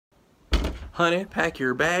Honey, pack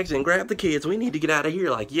your bags and grab the kids. We need to get out of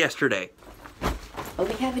here like yesterday. But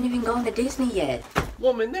we haven't even gone to Disney yet.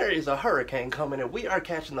 Woman, there is a hurricane coming and we are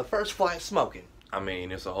catching the first flight smoking. I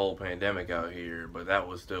mean, it's a whole pandemic out here, but that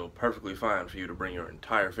was still perfectly fine for you to bring your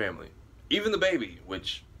entire family. Even the baby,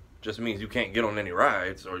 which just means you can't get on any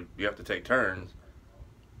rides or you have to take turns.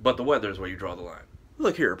 But the weather is where you draw the line.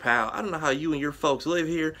 Look here, pal. I don't know how you and your folks live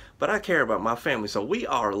here, but I care about my family, so we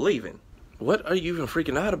are leaving. What are you even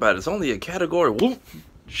freaking out about? It's only a category. Whoop.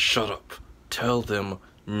 Shut up. Tell them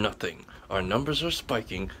nothing. Our numbers are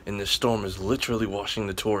spiking and this storm is literally washing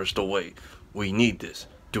the tourists away. We need this.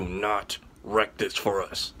 Do not wreck this for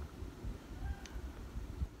us.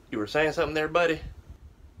 You were saying something there, buddy?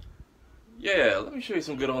 Yeah, let me show you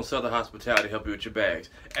some good old Southern hospitality to help you with your bags.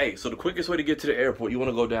 Hey, so the quickest way to get to the airport, you want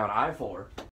to go down I-4.